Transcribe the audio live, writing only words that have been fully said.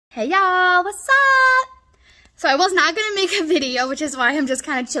Hey y'all, what's up? So I was not gonna make a video, which is why I'm just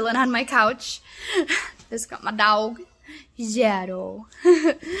kind of chilling on my couch. Just got my dog, Zero.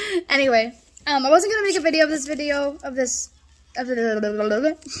 Anyway, I wasn't gonna make a video of this I'm just so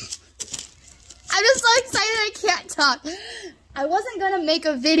excited I can't talk. I wasn't gonna make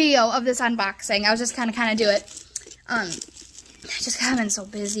a video of this unboxing. I was just kind of do it. I just have been so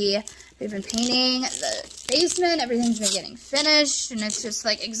busy. We've been painting the basement, everything's been getting finished, and it's just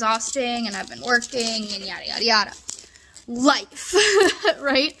like exhausting, and I've been working, and yada, yada, yada. Life,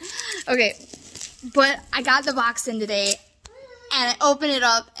 right? Okay, but I got the box in today, and I opened it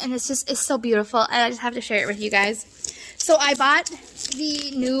up, and it's so beautiful, and I just have to share it with you guys. So I bought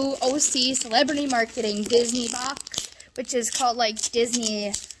the new OC Celebrity Marketing Disney box, which is called like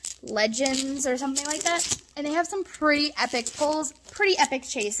Disney Legends or something like that. And they have some pretty epic pulls, pretty epic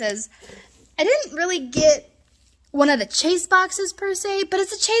chases. I didn't really get one of the chase boxes per se, but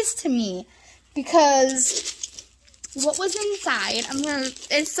it's a chase to me because what was inside,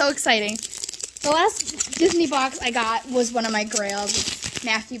 it's so exciting. The last Disney box I got was one of my Grails, with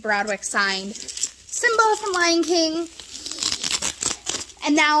Matthew Broderick signed Simba from Lion King.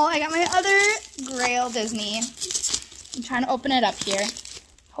 And now I got my other Grail Disney. I'm trying to open it up here.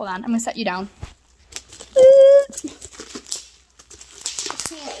 Hold on, I'm gonna set you down.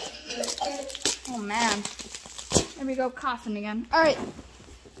 Oh man, there we go, coughing again. All right,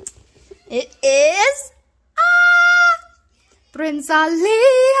 it is Prince Ali,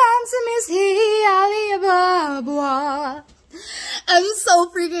 handsome is he, Ali Ababa. I'm so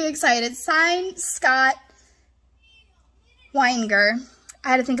freaking excited. Signed, Scott Weinger. I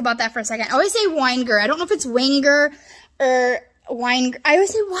had to think about that for a second. I always say Weinger. I don't know if it's Wenger or Wine. I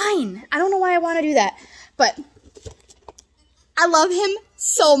always say wine. I don't know why I want to do that, but I love him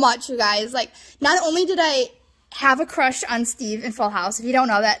so much, you guys. Like, not only did I have a crush on Steve in Full House, if you don't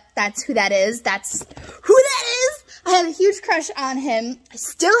know that, that's who that is. That's who that is. I had a huge crush on him. I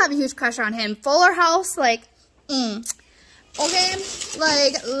still have a huge crush on him. Fuller House, like, okay,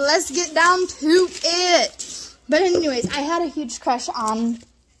 like, let's get down to it. But anyways, I had a huge crush on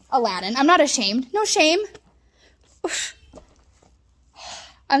Aladdin. I'm not ashamed. No shame. Oof.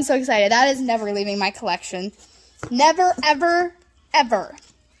 I'm so excited. That is never leaving my collection. Never, ever, ever.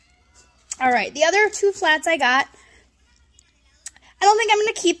 All right, the other two flats I got, I don't think I'm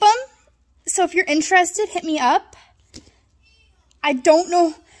going to keep them. So if you're interested, hit me up. I don't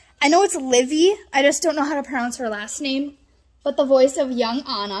know. I know it's Livy. I just don't know how to pronounce her last name. But the voice of young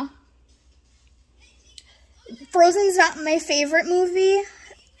Anna. Frozen's not my favorite movie.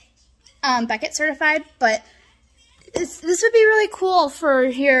 Beckett certified, but this would be really cool for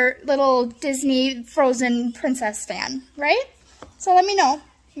your little Disney Frozen princess fan, right? So let me know.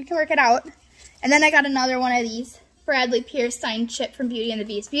 We can work it out. And then I got another one of these. Bradley Pierce signed Chip from Beauty and the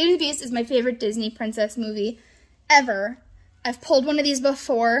Beast. Beauty and the Beast is my favorite Disney princess movie ever. I've pulled one of these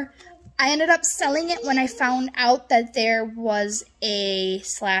before. I ended up selling it when I found out that there was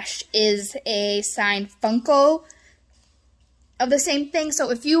is a signed Funko of the same thing.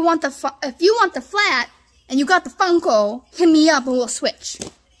 So if you want the flat and you got the Funko, hit me up and we'll switch.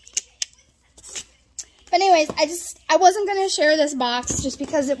 But anyways, I wasn't gonna share this box just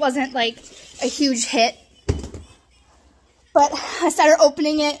because it wasn't like a huge hit. But I started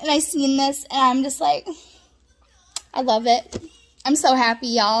opening it and I seen this and I'm just like, I love it. I'm so happy,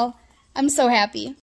 y'all. I'm so happy.